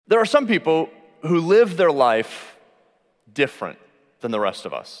There are some people who live their life different than the rest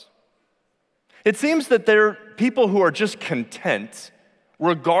of us. It seems that they're people who are just content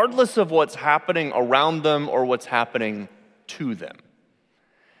regardless of what's happening around them or what's happening to them.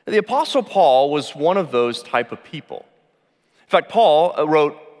 The Apostle Paul was one of those type of people. In fact, Paul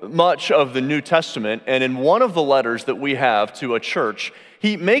wrote much of the New Testament, and in one of the letters that we have to a church,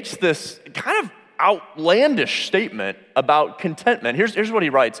 he makes this kind of outlandish statement about contentment. Here's what he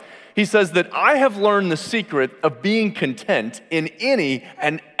writes. He says that I have learned the secret of being content in any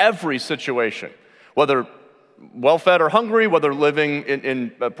and every situation, whether well-fed or hungry, whether living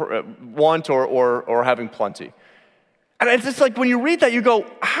in want or having plenty. And it's just like when you read that, you go,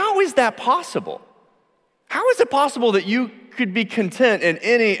 how is that possible? How is it possible that you could be content in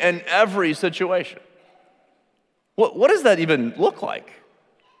any and every situation? What does that even look like?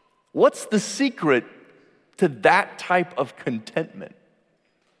 What's the secret to that type of contentment?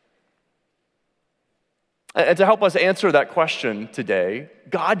 And to help us answer that question today,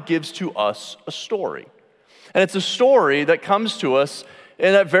 God gives to us a story. And it's a story that comes to us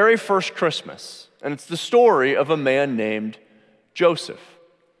in that very first Christmas. And it's the story of a man named Joseph.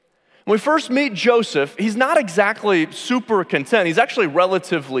 When we first meet Joseph, he's not exactly super content. He's actually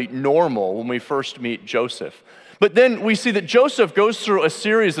relatively normal when we first meet Joseph. But then we see that Joseph goes through a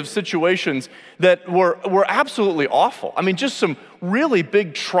series of situations that were absolutely awful. I mean, just some really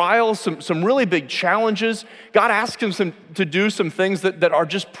big trials, some really big challenges. God asks him to do some things that are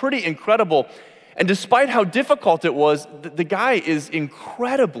just pretty incredible. And despite how difficult it was, the guy is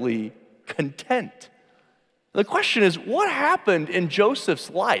incredibly content. The question is, what happened in Joseph's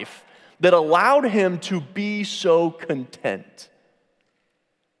life that allowed him to be so content?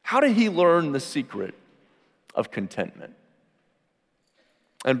 How did he learn the secret of contentment?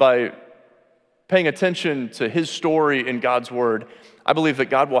 And by paying attention to his story in God's word, I believe that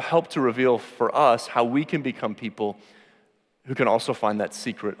God will help to reveal for us how we can become people who can also find that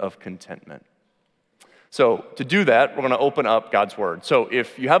secret of contentment. So to do that, we're going to open up God's word. So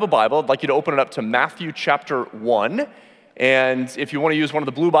if you have a Bible, I'd like you to open it up to Matthew chapter 1. And if you want to use one of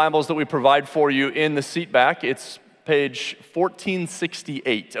the blue Bibles that we provide for you in the seat back, it's page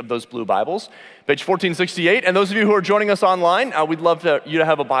 1468 of those blue Bibles. Page 1468. And those of you who are joining us online, we'd love you to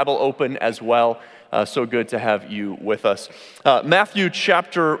have a Bible open as well. So good to have you with us. Matthew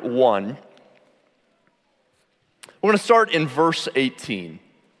chapter 1. We're going to start in verse 18.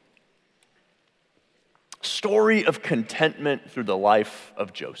 Story of contentment through the life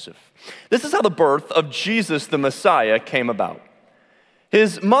of Joseph. This is how the birth of Jesus the Messiah came about.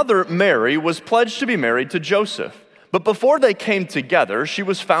 His mother, Mary, was pledged to be married to Joseph, but before they came together, she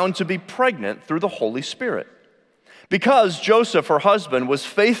was found to be pregnant through the Holy Spirit. Because Joseph, her husband, was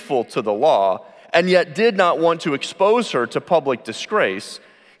faithful to the law and yet did not want to expose her to public disgrace,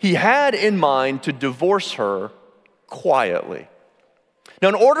 he had in mind to divorce her quietly. Now,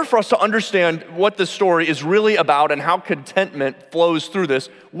 in order for us to understand what this story is really about and how contentment flows through this,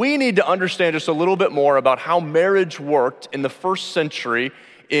 we need to understand just a little bit more about how marriage worked in the first century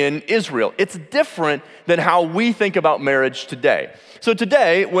in Israel. It's different than how we think about marriage today. So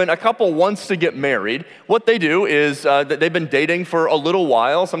today, when a couple wants to get married, what they do is that they've been dating for a little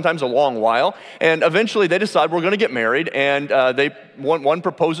while, sometimes a long while, and eventually they decide we're going to get married, and one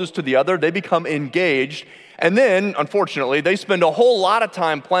proposes to the other, they become engaged. And then, unfortunately, they spend a whole lot of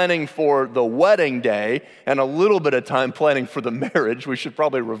time planning for the wedding day and a little bit of time planning for the marriage. We should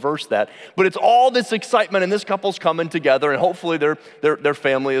probably reverse that. But it's all this excitement, and this couple's coming together, and hopefully their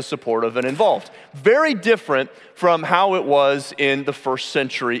family is supportive and involved. Very different from how it was in the first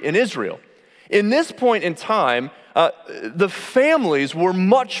century in Israel. In this point in time, the families were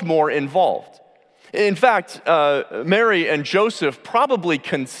much more involved. In fact, Mary and Joseph probably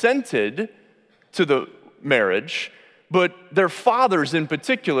consented to the marriage, but their fathers in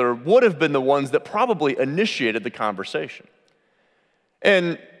particular would have been the ones that probably initiated the conversation.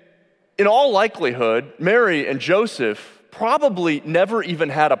 And in all likelihood, Mary and Joseph probably never even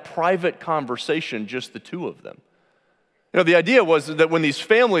had a private conversation, just the two of them. You know, the idea was that when these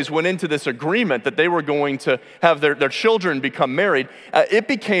families went into this agreement that they were going to have their children become married, it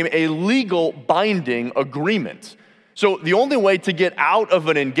became a legal binding agreement. So the only way to get out of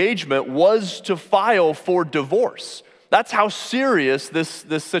an engagement was to file for divorce. That's how serious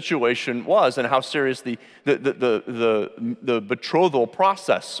this situation was and how serious the betrothal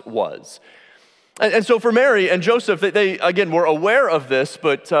process was. And so for Mary and Joseph, they again were aware of this,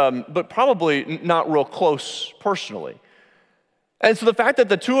 but probably not real close personally. And so the fact that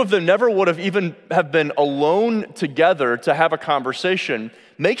the two of them never would have been alone together to have a conversation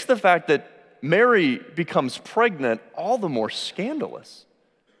makes the fact that Mary becomes pregnant all the more scandalous.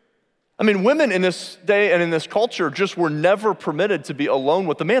 I mean, women in this day and in this culture just were never permitted to be alone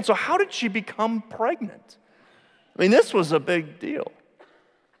with the man. So how did she become pregnant? I mean, this was a big deal.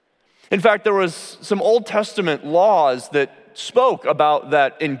 In fact, there was some Old Testament laws that spoke about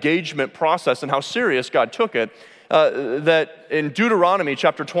that engagement process and how serious God took it. That in Deuteronomy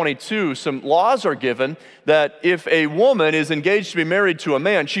chapter 22, some laws are given that if a woman is engaged to be married to a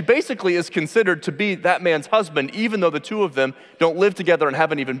man, she basically is considered to be that man's husband, even though the two of them don't live together and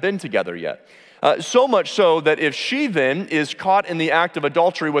haven't even been together yet. So much so that if she then is caught in the act of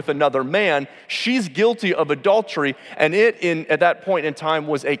adultery with another man, she's guilty of adultery, and at that point in time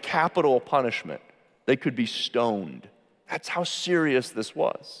was a capital punishment. They could be stoned. That's how serious this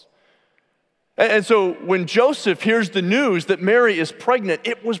was. And so when Joseph hears the news that Mary is pregnant,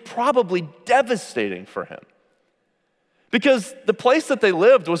 it was probably devastating for him. Because the place that they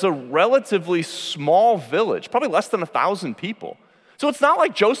lived was a relatively small village, probably less than 1,000 people. So it's not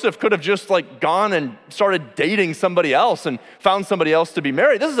like Joseph could have just gone and started dating somebody else and found somebody else to be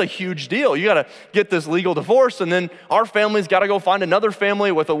married. This is a huge deal. You gotta get this legal divorce, and then our family's gotta go find another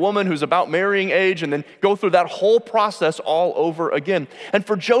family with a woman who's about marrying age, and then go through that whole process all over again. And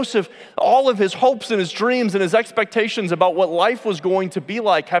for Joseph, all of his hopes and his dreams and his expectations about what life was going to be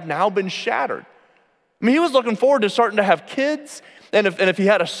like have now been shattered. I mean, he was looking forward to starting to have kids. And if he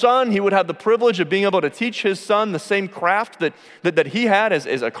had a son, he would have the privilege of being able to teach his son the same craft that he had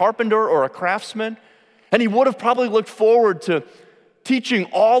as a carpenter or a craftsman. And he would have probably looked forward to teaching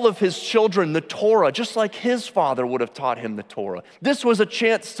all of his children the Torah, just like his father would have taught him the Torah. This was a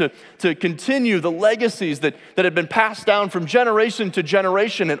chance to continue the legacies that had been passed down from generation to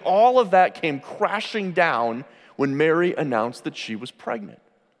generation, and all of that came crashing down when Mary announced that she was pregnant.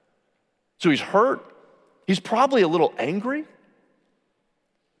 So he's hurt. He's probably a little angry.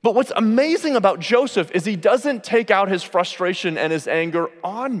 But what's amazing about Joseph is he doesn't take out his frustration and his anger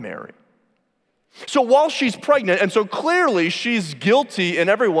on Mary. So while she's pregnant, and so clearly she's guilty in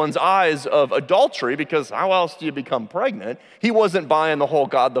everyone's eyes of adultery, because how else do you become pregnant? He wasn't buying the whole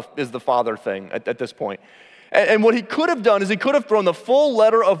God is the Father thing at this point. And what he could have done is he could have thrown the full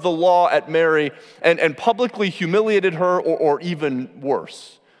letter of the law at Mary and publicly humiliated her, or even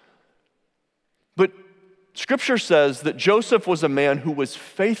worse. But Scripture says that Joseph was a man who was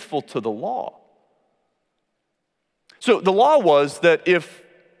faithful to the law. So the law was that if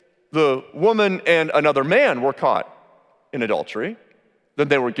the woman and another man were caught in adultery, then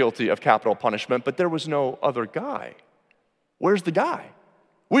they were guilty of capital punishment, but there was no other guy. Where's the guy?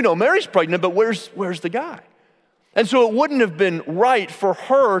 We know Mary's pregnant, but where's the guy? And so it wouldn't have been right for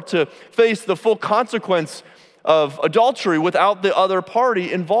her to face the full consequence of adultery without the other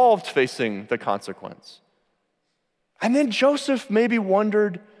party involved facing the consequence. And then Joseph maybe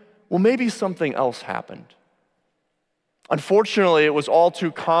wondered, well, maybe something else happened. Unfortunately, it was all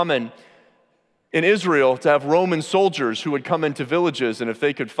too common in Israel to have Roman soldiers who would come into villages, and if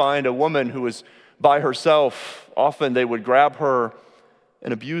they could find a woman who was by herself, often they would grab her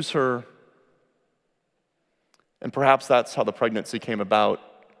and abuse her. And perhaps that's how the pregnancy came about.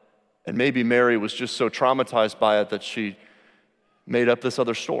 And maybe Mary was just so traumatized by it that she made up this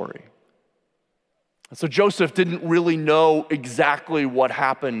other story. So Joseph didn't really know exactly what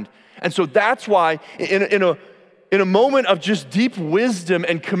happened. And so that's why in a moment of just deep wisdom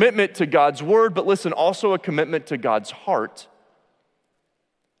and commitment to God's word, but listen, also a commitment to God's heart,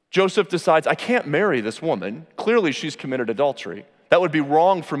 Joseph decides, I can't marry this woman. Clearly she's committed adultery. That would be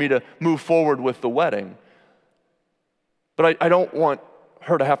wrong for me to move forward with the wedding. But I don't want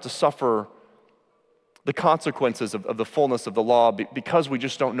her to have to suffer the consequences of the fullness of the law because we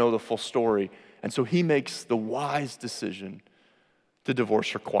just don't know the full story. And so he makes the wise decision to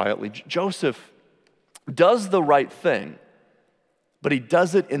divorce her quietly. Joseph does the right thing, but he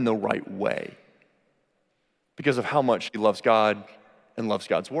does it in the right way because of how much he loves God and loves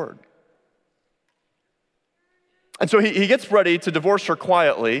God's word. And so he gets ready to divorce her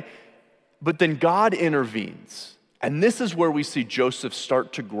quietly, but then God intervenes. And this is where we see Joseph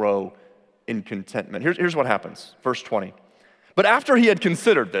start to grow in contentment. Here's what happens, verse 20. But after he had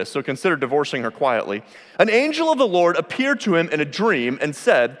considered this, so considered divorcing her quietly, an angel of the Lord appeared to him in a dream and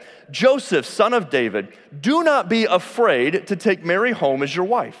said, Joseph, son of David, do not be afraid to take Mary home as your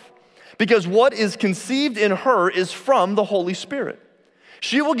wife, because what is conceived in her is from the Holy Spirit.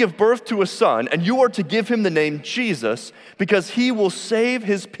 She will give birth to a son, and you are to give him the name Jesus, because he will save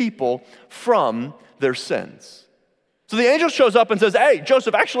his people from their sins. So the angel shows up and says, hey,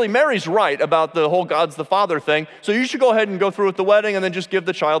 Joseph, actually Mary's right about the whole God's the Father thing, so you should go ahead and go through with the wedding and then just give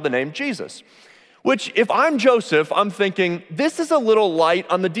the child the name Jesus. Which, if I'm Joseph, I'm thinking, this is a little light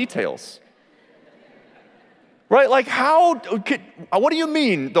on the details. right? Like what do you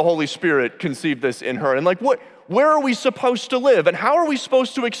mean the Holy Spirit conceived this in her? And like where are we supposed to live? And how are we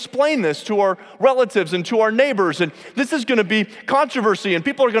supposed to explain this to our relatives and to our neighbors? And this is gonna be controversy, and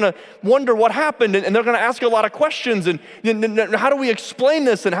people are gonna wonder what happened, and they're gonna ask a lot of questions, and how do we explain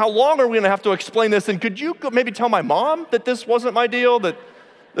this, and how long are we gonna have to explain this? And could you maybe tell my mom that this wasn't my deal, that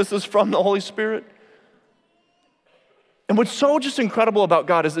this is from the Holy Spirit? And what's so just incredible about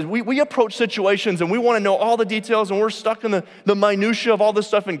God is that we approach situations and we want to know all the details, and we're stuck in the minutia of all this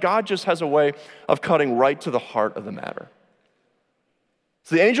stuff, and God just has a way of cutting right to the heart of the matter.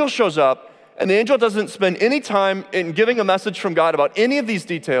 So the angel shows up, and the angel doesn't spend any time in giving a message from God about any of these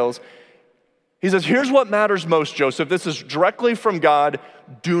details. He says, here's what matters most, Joseph. This is directly from God.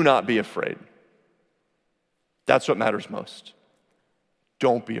 Do not be afraid. That's what matters most.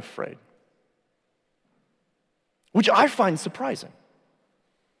 Don't be afraid. Which I find surprising.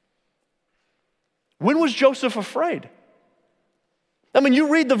 When was Joseph afraid? I mean,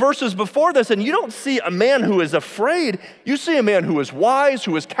 you read the verses before this and you don't see a man who is afraid. You see a man who is wise,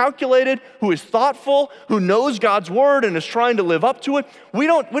 who is calculated, who is thoughtful, who knows God's word and is trying to live up to it. We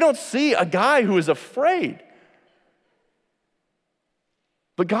don't see a guy who is afraid.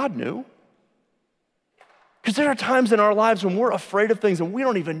 But God knew. Because there are times in our lives when we're afraid of things and we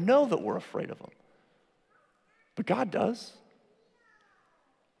don't even know that we're afraid of them. But God does.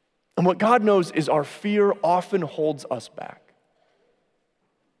 And what God knows is our fear often holds us back.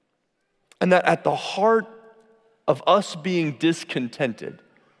 And that at the heart of us being discontented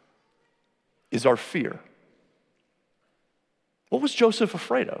is our fear. What was Joseph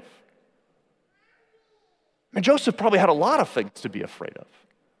afraid of? I mean, Joseph probably had a lot of things to be afraid of.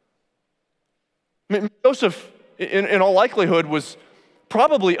 I mean, Joseph, in all likelihood, was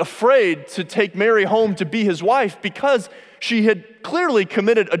probably afraid to take Mary home to be his wife because she had clearly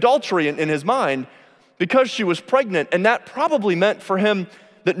committed adultery in his mind because she was pregnant. And that probably meant for him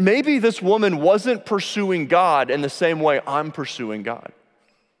that maybe this woman wasn't pursuing God in the same way I'm pursuing God.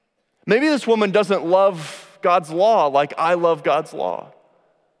 Maybe this woman doesn't love God's law like I love God's law.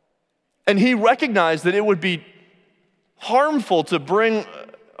 And he recognized that it would be harmful to bring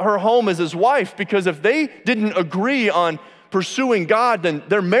her home as his wife, because if they didn't agree on pursuing God, then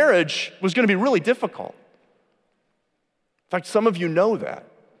their marriage was going to be really difficult. In fact, some of you know that.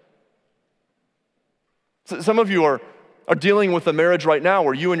 Some of you are dealing with a marriage right now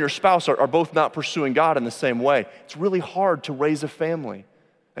where you and your spouse are both not pursuing God in the same way. It's really hard to raise a family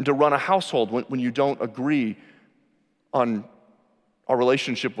and to run a household when you don't agree on our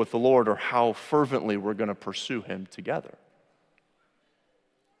relationship with the Lord or how fervently we're going to pursue Him together.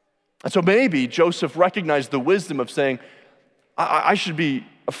 And so maybe Joseph recognized the wisdom of saying, I should be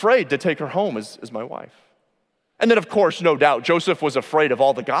afraid to take her home as my wife. And then, of course, no doubt, Joseph was afraid of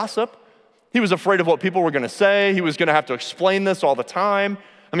all the gossip. He was afraid of what people were going to say. He was going to have to explain this all the time.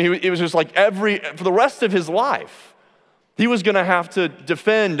 I mean, it was just like for the rest of his life, he was going to have to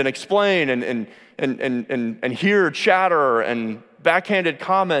defend and explain and hear chatter and backhanded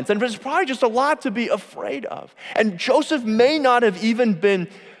comments. And there's probably just a lot to be afraid of. And Joseph may not have even been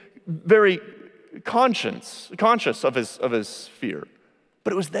very conscious of his fear,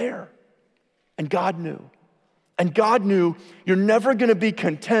 but it was there, and God knew. And God knew you're never going to be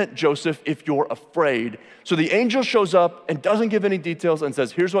content, Joseph, if you're afraid. So the angel shows up and doesn't give any details and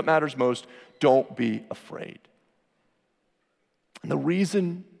says, here's what matters most, don't be afraid. And the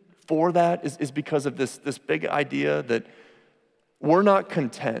reason for that is because of this big idea that we're not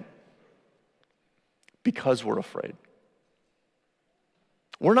content because we're afraid.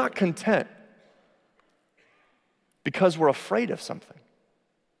 We're not content because we're afraid of something.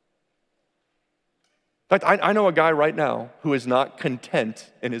 In fact, I know a guy right now who is not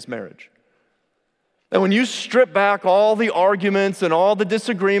content in his marriage. And when you strip back all the arguments and all the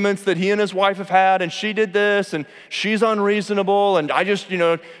disagreements that he and his wife have had, and she did this, and she's unreasonable, and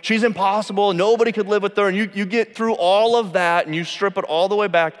she's impossible, and nobody could live with her, and you get through all of that, and you strip it all the way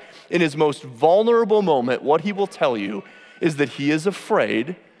back, in his most vulnerable moment, what he will tell you is that he is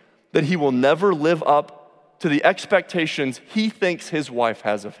afraid that he will never live up to the expectations he thinks his wife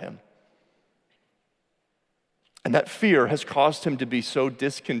has of him. And that fear has caused him to be so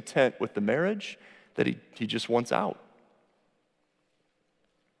discontent with the marriage that he just wants out.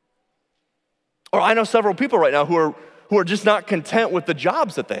 Or I know several people right now who are just not content with the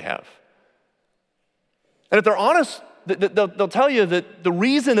jobs that they have. And if they're honest, they'll tell you that the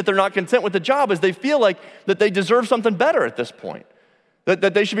reason that they're not content with the job is they feel like that they deserve something better at this point.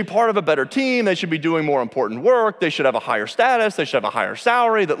 that they should be part of a better team, they should be doing more important work, they should have a higher status, they should have a higher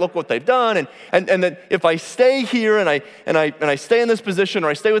salary, that look what they've done, and that if I stay here and I stay in this position, or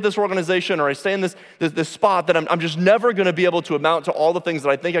I stay with this organization, or I stay in this spot, that I'm just never gonna be able to amount to all the things that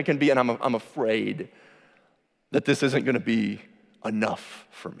I think I can be, and I'm afraid that this isn't gonna be enough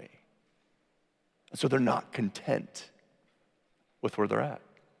for me. And so they're not content with where they're at.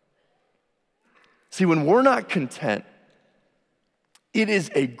 See, when we're not content, it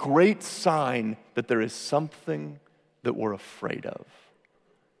is a great sign that there is something that we're afraid of.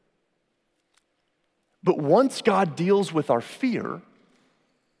 But once God deals with our fear,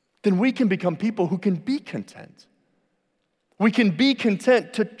 then we can become people who can be content. We can be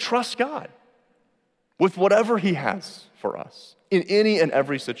content to trust God with whatever He has for us in any and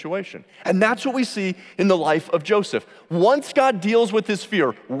every situation. And that's what we see in the life of Joseph. Once God deals with his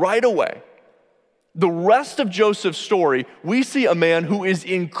fear right away, the rest of Joseph's story, we see a man who is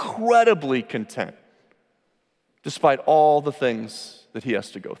incredibly content despite all the things that he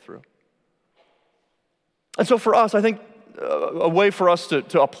has to go through. And so for us, I think a way for us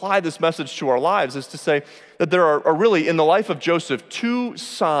to apply this message to our lives is to say that there are really, in the life of Joseph, two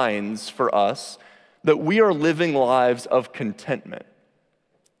signs for us that we are living lives of contentment.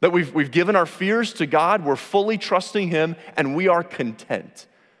 That we've given our fears to God, we're fully trusting Him, and we are content.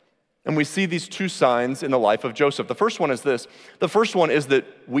 And we see these two signs in the life of Joseph. The first one is this. The first one is that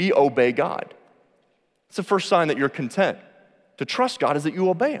we obey God. It's the first sign that you're content. To trust God is that you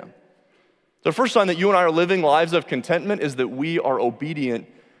obey Him. The first sign that you and I are living lives of contentment is that we are obedient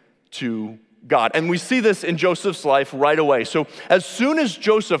to God. And we see this in Joseph's life right away. So as soon as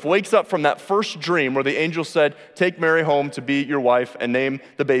Joseph wakes up from that first dream where the angel said, take Mary home to be your wife and name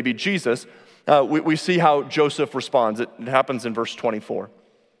the baby Jesus, we see how Joseph responds. It happens in verse 24.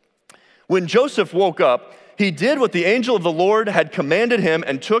 When Joseph woke up, he did what the angel of the Lord had commanded him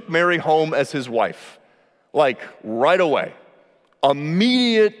and took Mary home as his wife. Like right away.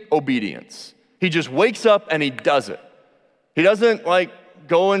 Immediate obedience. He just wakes up and he does it. He doesn't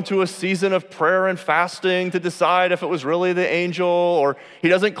go into a season of prayer and fasting to decide if it was really the angel, or he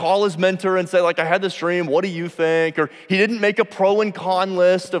doesn't call his mentor and say, I had this dream, what do you think? Or he didn't make a pro and con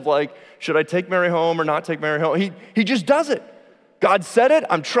list of should I take Mary home or not take Mary home? He just does it. God said it,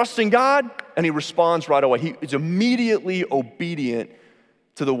 I'm trusting God, and he responds right away. He is immediately obedient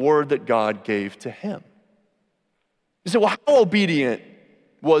to the word that God gave to him. You say, well, how obedient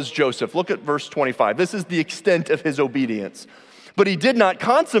was Joseph? Look at verse 25. This is the extent of his obedience. But he did not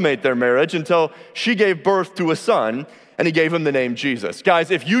consummate their marriage until she gave birth to a son, and he gave him the name Jesus. Guys,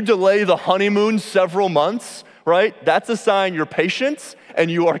 if you delay the honeymoon several months, right, that's a sign you're patient and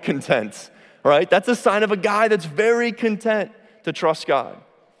you are content, right? That's a sign of a guy that's very content to trust God.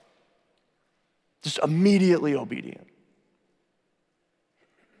 Just immediately obedient.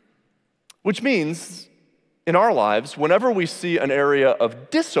 Which means, in our lives, whenever we see an area of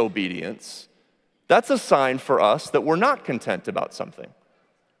disobedience, that's a sign for us that we're not content about something.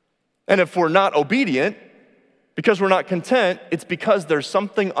 And if we're not obedient, because we're not content, it's because there's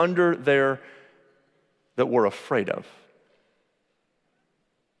something under there that we're afraid of.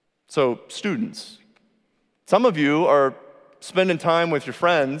 So, students, some of you are spending time with your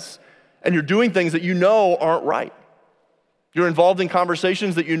friends and you're doing things that you know aren't right. You're involved in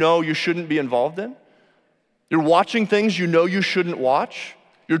conversations that you know you shouldn't be involved in. You're watching things you know you shouldn't watch.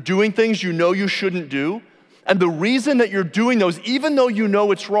 You're doing things you know you shouldn't do. And the reason that you're doing those, even though you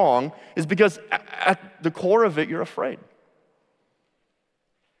know it's wrong, is because at the core of it, you're afraid.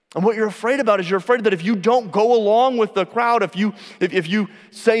 And what you're afraid about is you're afraid that if you don't go along with the crowd, if you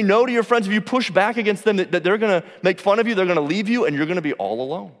say no to your friends, if you push back against them, that they're going to make fun of you, they're going to leave you, and you're going to be all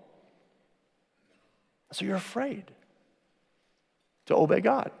alone. So you're afraid to obey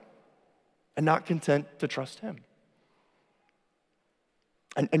God and not content to trust Him.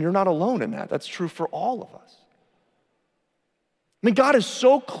 And you're not alone in that. That's true for all of us. I mean, God is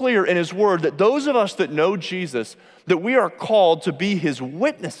so clear in His Word that those of us that know Jesus, that we are called to be His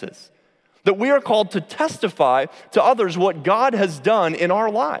witnesses, that we are called to testify to others what God has done in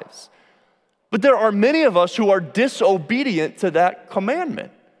our lives. But there are many of us who are disobedient to that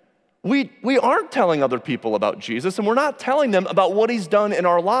commandment. We aren't telling other people about Jesus, and we're not telling them about what He's done in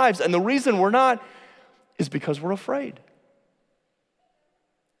our lives. And the reason we're not is because we're afraid.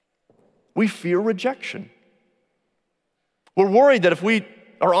 We fear rejection. We're worried that if we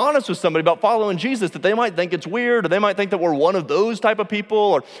are honest with somebody about following Jesus, that they might think it's weird, or they might think that we're one of those type of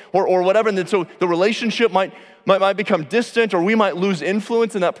people, or whatever, and then so the relationship might become distant, or we might lose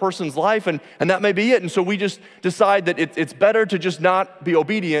influence in that person's life, and that may be it. And so we just decide that it's better to just not be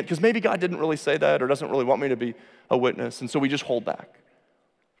obedient, because maybe God didn't really say that, or doesn't really want me to be a witness, and so we just hold back.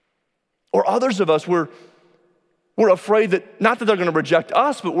 Or others of us, we're afraid that, not that they're going to reject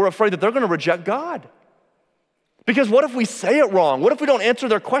us, but we're afraid that they're going to reject God. Because what if we say it wrong? What if we don't answer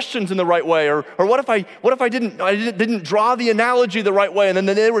their questions in the right way? Or what if I didn't draw the analogy the right way, and then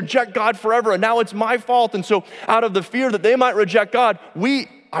they reject God forever, and now it's my fault. And so out of the fear that they might reject God, we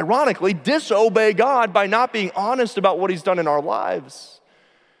ironically disobey God by not being honest about what he's done in our lives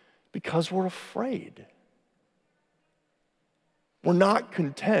because we're afraid. We're not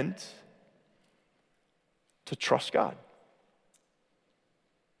content to trust God.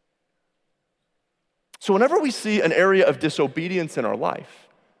 So whenever we see an area of disobedience in our life,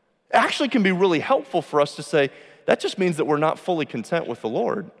 it actually can be really helpful for us to say, that just means that we're not fully content with the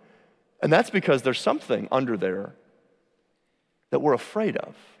Lord. And that's because there's something under there that we're afraid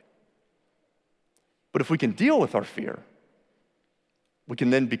of. But if we can deal with our fear, we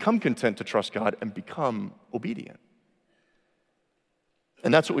can then become content to trust God and become obedient.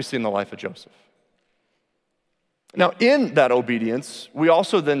 And that's what we see in the life of Joseph. Now, in that obedience, we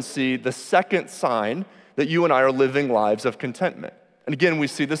also then see the second sign that you and I are living lives of contentment. And again, we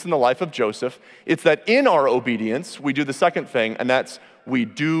see this in the life of Joseph. It's that in our obedience, we do the second thing, and that's we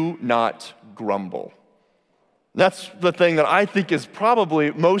do not grumble. That's the thing that I think is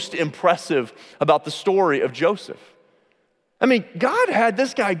probably most impressive about the story of Joseph. I mean, God had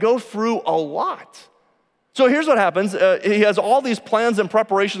this guy go through a lot. So here's what happens. He has all these plans and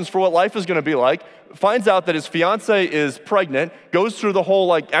preparations for what life is going to be like, finds out that his fiance is pregnant, goes through the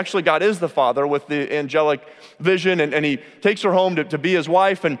whole, actually God is the father with the angelic vision, and he takes her home to be his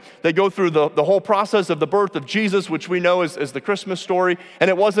wife, and they go through the whole process of the birth of Jesus, which we know is the Christmas story, and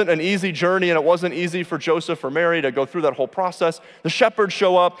it wasn't an easy journey, and it wasn't easy for Joseph or Mary to go through that whole process. The shepherds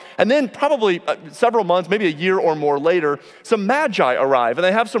show up, and then probably several months, maybe a year or more later, some magi arrive, and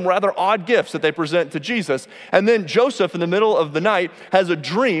they have some rather odd gifts that they present to Jesus. And then Joseph, in the middle of the night, has a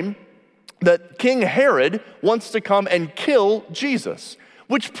dream that King Herod wants to come and kill Jesus,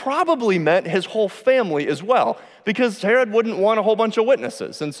 which probably meant his whole family as well, because Herod wouldn't want a whole bunch of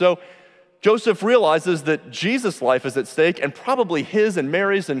witnesses. And so Joseph realizes that Jesus' life is at stake, and probably his and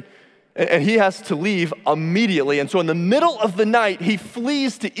Mary's, and he has to leave immediately. And so in the middle of the night, he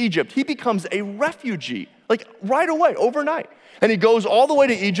flees to Egypt. He becomes a refugee, right away, overnight. And he goes all the way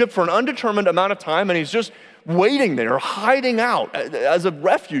to Egypt for an undetermined amount of time, and he's just waiting there, hiding out as a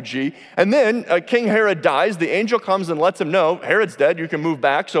refugee. And then King Herod dies. The angel comes and lets him know, Herod's dead, you can move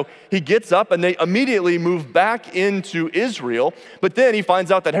back. So he gets up, and they immediately move back into Israel. But then he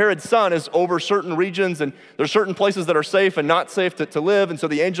finds out that Herod's son is over certain regions, and there's certain places that are safe and not safe to live. And so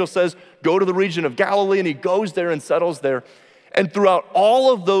the angel says, go to the region of Galilee, and he goes there and settles there. And throughout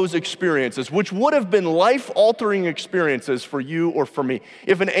all of those experiences, which would have been life-altering experiences for you or for me,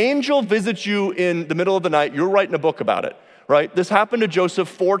 if an angel visits you in the middle of the night, you're writing a book about it, right? This happened to Joseph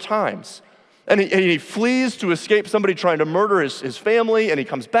 4 times. And he flees to escape somebody trying to murder his family, and he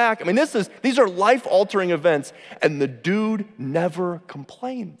comes back. I mean, these are life-altering events, and the dude never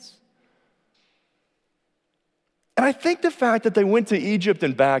complains. And I think the fact that they went to Egypt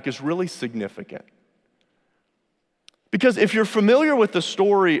and back is really significant. Because if you're familiar with the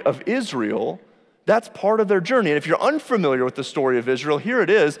story of Israel, that's part of their journey. And if you're unfamiliar with the story of Israel, here it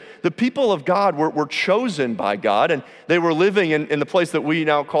is. The people of God were chosen by God, and they were living in the place that we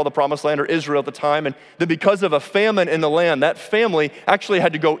now call the Promised Land, or Israel at the time. And then because of a famine in the land, that family actually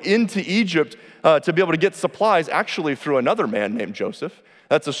had to go into Egypt to be able to get supplies, actually through another man named Joseph.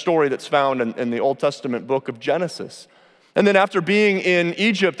 That's a story that's found in the Old Testament book of Genesis. And then after being in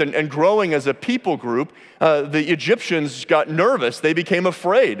Egypt and growing as a people group, the Egyptians got nervous. They became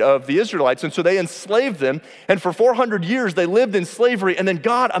afraid of the Israelites, and so they enslaved them. And for 400 years, they lived in slavery. And then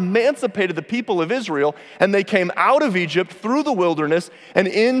God emancipated the people of Israel, and they came out of Egypt through the wilderness and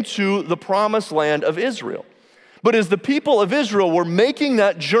into the promised land of Israel. But as the people of Israel were making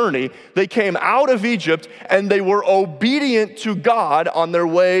that journey, they came out of Egypt and they were obedient to God on their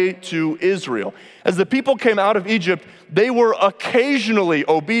way to Israel. As the people came out of Egypt, they were occasionally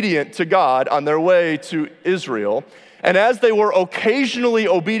obedient to God on their way to Israel. And as they were occasionally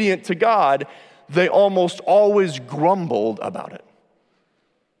obedient to God, they almost always grumbled about it.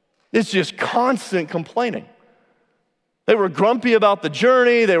 It's just constant complaining. They were grumpy about the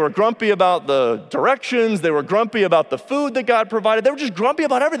journey. They were grumpy about the directions. They were grumpy about the food that God provided. They were just grumpy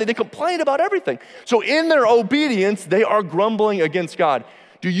about everything. They complained about everything. So in their obedience, they are grumbling against God.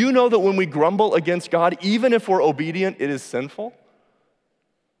 Do you know that when we grumble against God, even if we're obedient, it is sinful?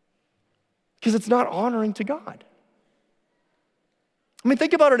 Because it's not honoring to God. I mean,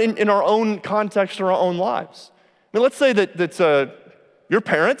 think about it in our own context, in our own lives. I mean, let's say that you're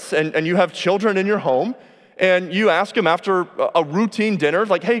parents and you have children in your home, and you ask them after a routine dinner,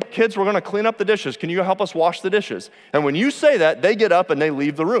 like, hey, kids, we're gonna clean up the dishes. Can you help us wash the dishes? And when you say that, they get up and they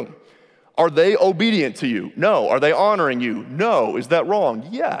leave the room. Are they obedient to you? No. Are they honoring you? No. Is that wrong?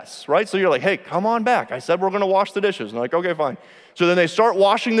 Yes, right? So you're like, hey, come on back. I said we're gonna wash the dishes. And they're like, okay, fine. So then they start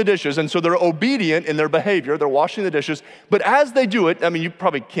washing the dishes, and so they're obedient in their behavior. They're washing the dishes. But as they do it, I mean, you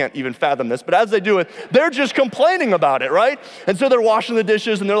probably can't even fathom this, but as they do it, they're just complaining about it, right? And so they're washing the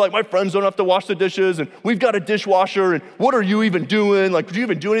dishes, and they're like, my friends don't have to wash the dishes, and we've got a dishwasher, and what are you even doing? Like, do you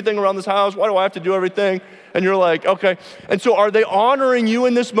even do anything around this house? Why do I have to do everything? And you're like, okay. And so are they honoring you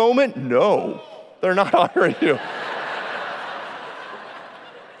in this moment? No, they're not honoring you.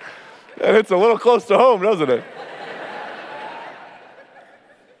 And it's a little close to home, doesn't it?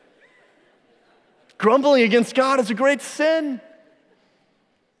 Grumbling against God is a great sin.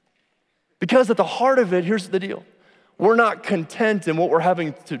 Because at the heart of it, here's the deal. We're not content in what we're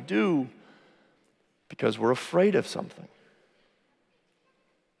having to do because we're afraid of something.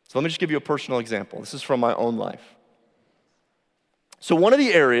 So let me just give you a personal example. This is from my own life. So one of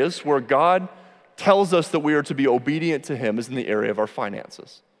the areas where God tells us that we are to be obedient to Him is in the area of our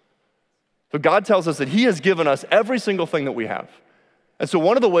finances. So God tells us that He has given us every single thing that we have. And so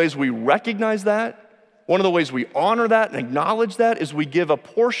one of the ways we recognize that, one of the ways we honor that and acknowledge that is we give a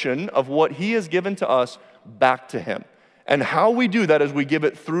portion of what He has given to us back to Him. And how we do that is we give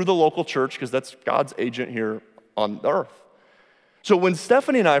it through the local church because that's God's agent here on the earth. So when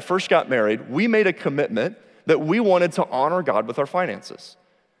Stephanie and I first got married, we made a commitment that we wanted to honor God with our finances.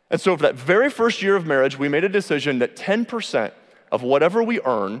 And so for that very first year of marriage, we made a decision that 10% of whatever we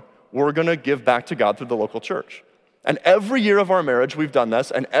earn, we're gonna give back to God through the local church. And every year of our marriage, we've done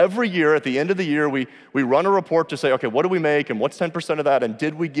this. And every year, at the end of the year, we run a report to say, okay, what do we make? And what's 10% of that? And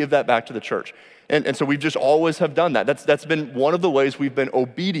did we give that back to the church? And so we've just always have done that. That's been one of the ways we've been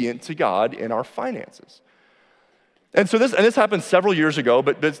obedient to God in our finances. And so this happened several years ago,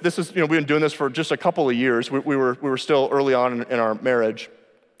 but this is, we've been doing this for just a couple of years. We were still early on in our marriage.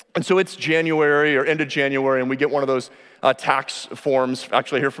 And so it's January or end of January, and we get one of those tax forms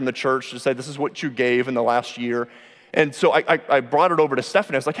actually here from the church to say, this is what you gave in the last year. And so I brought it over to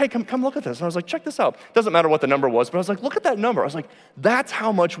Stephanie. I was like, hey, come look at this. And I was like, check this out. Doesn't matter what the number was, but I was like, look at that number. I was like, that's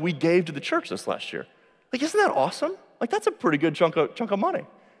how much we gave to the church this last year. Like, isn't that awesome? Like, that's a pretty good chunk of money.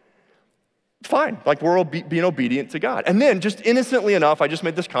 Fine, like we're being obedient to God. And then just innocently enough, I just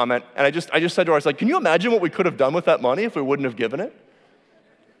made this comment, and I just said to her, I was like, can you imagine what we could have done with that money if we wouldn't have given it?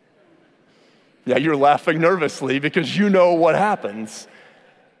 Yeah, you're laughing nervously because you know what happens.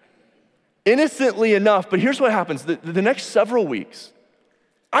 Innocently enough, but here's what happens. The next several weeks,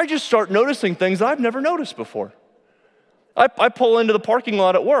 I just start noticing things that I've never noticed before. I pull into the parking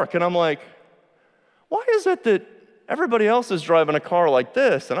lot at work, and I'm like, why is it that everybody else is driving a car like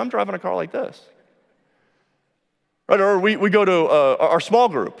this, and I'm driving a car like this? Right, or we go to our small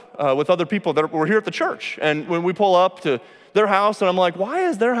group with other people that were here at the church, and when we pull up to their house, and I'm like, why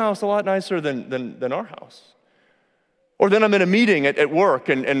is their house a lot nicer than our house? Or then I'm in a meeting at work,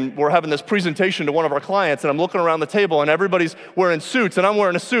 and we're having this presentation to one of our clients, and I'm looking around the table, and everybody's wearing suits, and I'm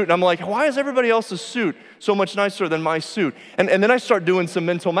wearing a suit, and I'm like, why is everybody else's suit so much nicer than my suit? And then I start doing some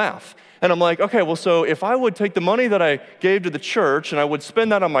mental math. And I'm like, okay, well, so if I would take the money that I gave to the church and I would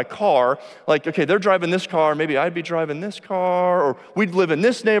spend that on my car, like, okay, they're driving this car, maybe I'd be driving this car, or we'd live in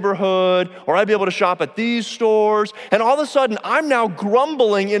this neighborhood, or I'd be able to shop at these stores. And all of a sudden, I'm now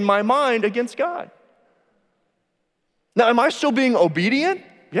grumbling in my mind against God. Now, am I still being obedient?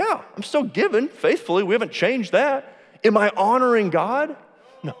 Yeah, I'm still giving faithfully. We haven't changed that. Am I honoring God?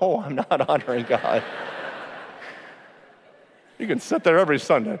 No, I'm not honoring God. You can sit there every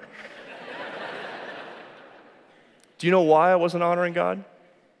Sunday. Do you know why I wasn't honoring God?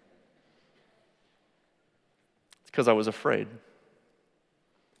 It's because I was afraid.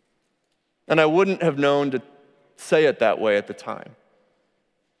 And I wouldn't have known to say it that way at the time.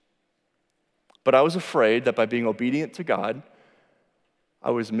 But I was afraid that by being obedient to God,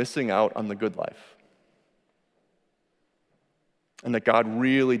 I was missing out on the good life. And that God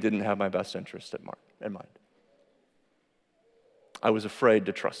really didn't have my best interest in mind. I was afraid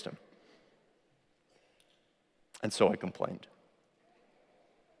to trust Him. And so I complained.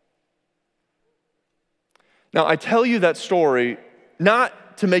 Now, I tell you that story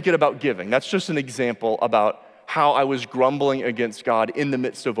not to make it about giving. That's just an example about how I was grumbling against God in the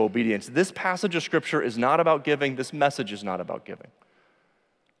midst of obedience. This passage of Scripture is not about giving. This message is not about giving.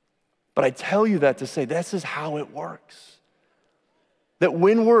 But I tell you that to say this is how it works. That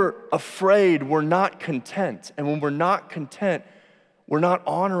when we're afraid, we're not content. And when we're not content, we're not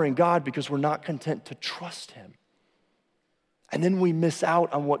honoring God because we're not content to trust Him. And then we miss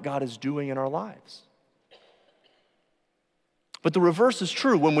out on what God is doing in our lives. But the reverse is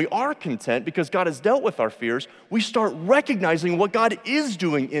true. When we are content because God has dealt with our fears, we start recognizing what God is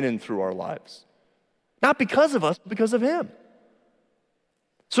doing in and through our lives. Not because of us, but because of him.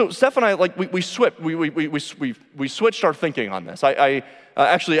 So Steph and I, we switched our thinking on this. I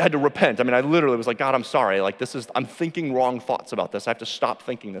actually had to repent. I mean, I literally was like, God, I'm sorry. I'm thinking wrong thoughts about this. I have to stop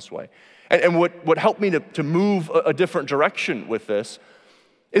thinking this way. And what helped me to move a different direction with this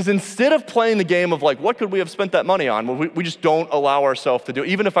is instead of playing the game of what could we have spent that money on, well, we just don't allow ourselves to do it.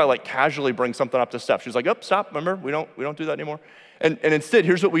 Even if I casually bring something up to Steph, she's like, oh, stop, remember, we don't do that anymore. And instead,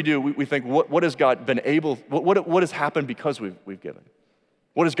 here's what we do. We think, what has God been able, what has happened because we've given?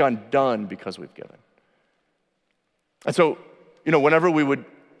 What has God done because we've given? And so, whenever we would,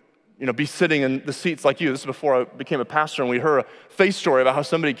 be sitting in the seats like you, this is before I became a pastor, and we heard a faith story about how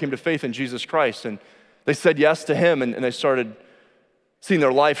somebody came to faith in Jesus Christ, and they said yes to him, and they started seeing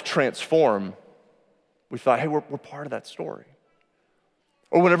their life transform. We thought, hey, we're part of that story.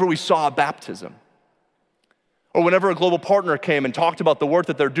 Or whenever we saw a baptism, or whenever a global partner came and talked about the work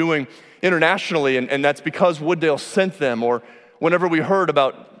that they're doing internationally, and that's because Wooddale sent them, or whenever we heard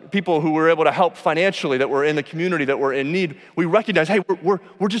about people who were able to help financially that were in the community that were in need, we recognized, hey,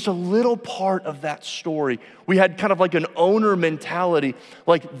 we're just a little part of that story. We had kind of an owner mentality,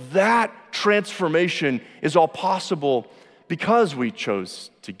 that transformation is all possible because we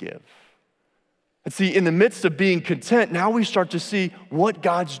chose to give. And see, in the midst of being content, now we start to see what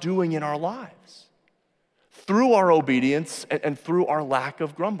God's doing in our lives through our obedience and through our lack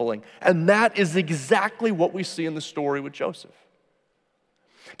of grumbling. And that is exactly what we see in the story with Joseph.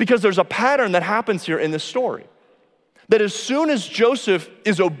 Because there's a pattern that happens here in this story. That as soon as Joseph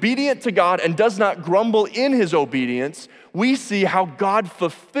is obedient to God and does not grumble in his obedience, we see how God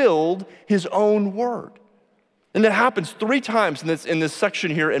fulfilled his own word. And that happens 3 times in this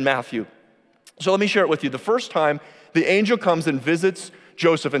section here in Matthew. So let me share it with you. The first time, the angel comes and visits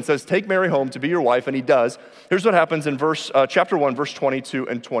Joseph and says, take Mary home to be your wife, and he does. Here's what happens in chapter 1, verse 22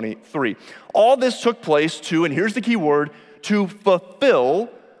 and 23. All this took place to, and here's the key word, to fulfill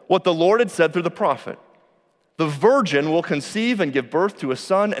what the Lord had said through the prophet. The virgin will conceive and give birth to a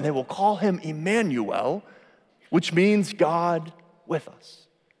son, and they will call him Emmanuel, which means God with us.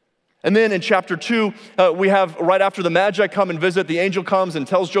 And then in chapter 2, we have right after the Magi come and visit, the angel comes and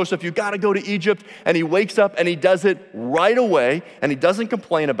tells Joseph, you got to go to Egypt. And he wakes up and he does it right away, and he doesn't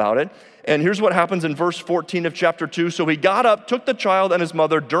complain about it. And here's what happens in verse 14 of chapter 2. So he got up, took the child and his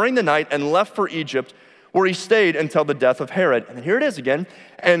mother during the night, and left for Egypt, where he stayed until the death of Herod. And here it is again.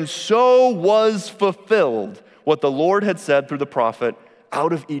 And so was fulfilled what the Lord had said through the prophet,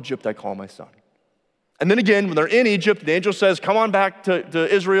 out of Egypt I call my son. And then again, when they're in Egypt, the angel says, come on back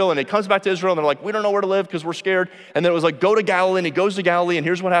to Israel. And he comes back to Israel, and they're like, we don't know where to live because we're scared. And then it was go to Galilee, and he goes to Galilee. And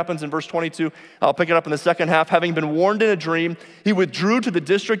here's what happens in verse 22. I'll pick it up in the second half. Having been warned in a dream, he withdrew to the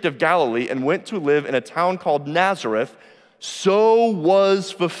district of Galilee and went to live in a town called Nazareth. So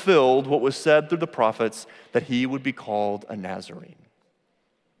was fulfilled what was said through the prophets, that he would be called a Nazarene.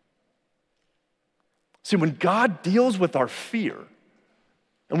 See, when God deals with our fear,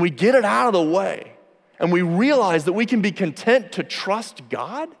 and we get it out of the way, and we realize that we can be content to trust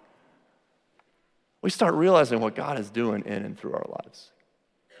God, we start realizing what God is doing in and through our lives.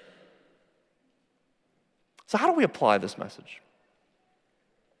 So how do we apply this message?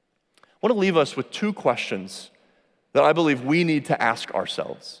 I want to leave us with 2 questions that I believe we need to ask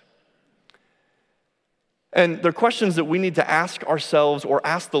ourselves. And they're questions that we need to ask ourselves or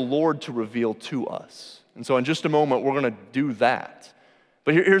ask the Lord to reveal to us. And so in just a moment, we're going to do that.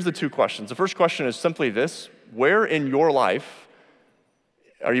 But here's the 2 questions. The first question is simply this: where in your life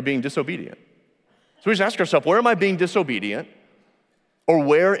are you being disobedient? So we just ask ourselves, where am I being disobedient, or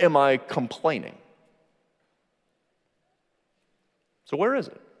where am I complaining? So where is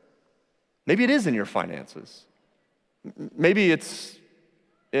it? Maybe it is in your finances. Maybe it's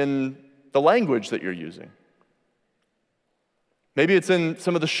in the language that you're using. Maybe it's in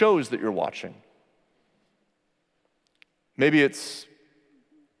some of the shows that you're watching. Maybe it's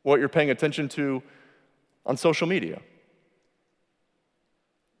what you're paying attention to on social media.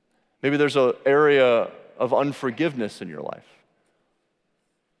 Maybe there's an area of unforgiveness in your life.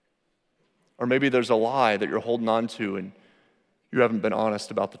 Or maybe there's a lie that you're holding on to and you haven't been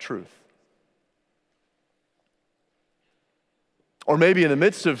honest about the truth. Or maybe in the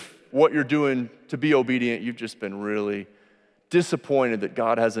midst of what you're doing to be obedient, you've just been really disappointed that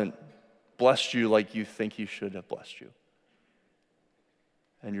God hasn't blessed you like you think he should have blessed you.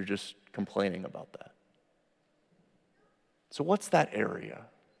 And you're just complaining about that. So what's that area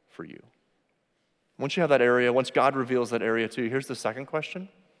for you? Once you have that area, once God reveals that area to you, here's the second question.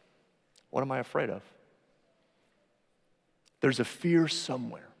 What am I afraid of? There's a fear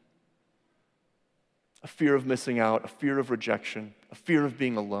somewhere. A fear of missing out, a fear of rejection, a fear of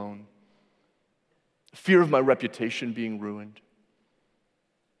being alone, a fear of my reputation being ruined,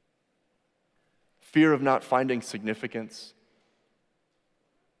 fear of not finding significance,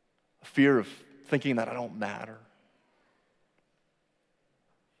 a fear of thinking that I don't matter.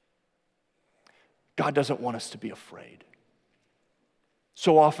 God doesn't want us to be afraid.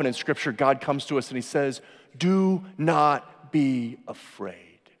 So often in Scripture, God comes to us and he says, do not be afraid.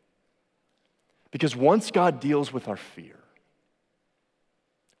 Because once God deals with our fear,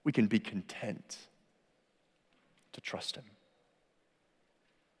 we can be content to trust him.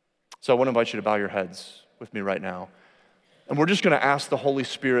 So I want to invite you to bow your heads with me right now. And we're just going to ask the Holy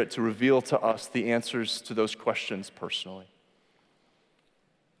Spirit to reveal to us the answers to those questions personally.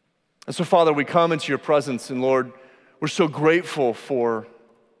 And so, Father, we come into your presence, and Lord, we're so grateful for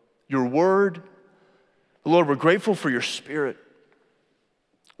your word. Lord, we're grateful for your Spirit,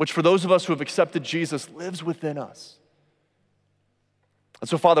 which for those of us who have accepted Jesus lives within us. And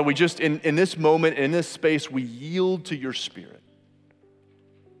so, Father, we just, in this moment, in this space, we yield to your Spirit.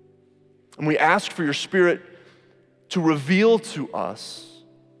 And we ask for your Spirit to reveal to us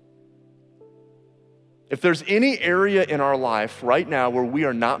if there's any area in our life right now where we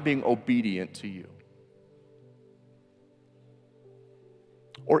are not being obedient to you,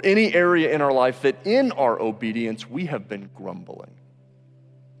 or any area in our life that in our obedience we have been grumbling.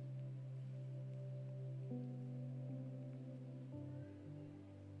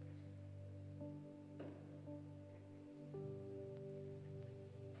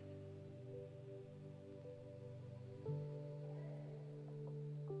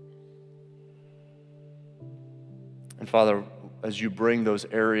 And Father, as you bring those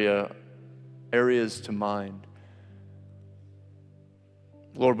areas to mind,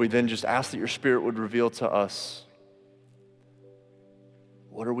 Lord, we then just ask that your Spirit would reveal to us,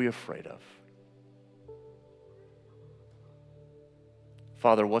 what are we afraid of?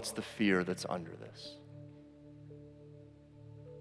 Father, what's the fear that's under this?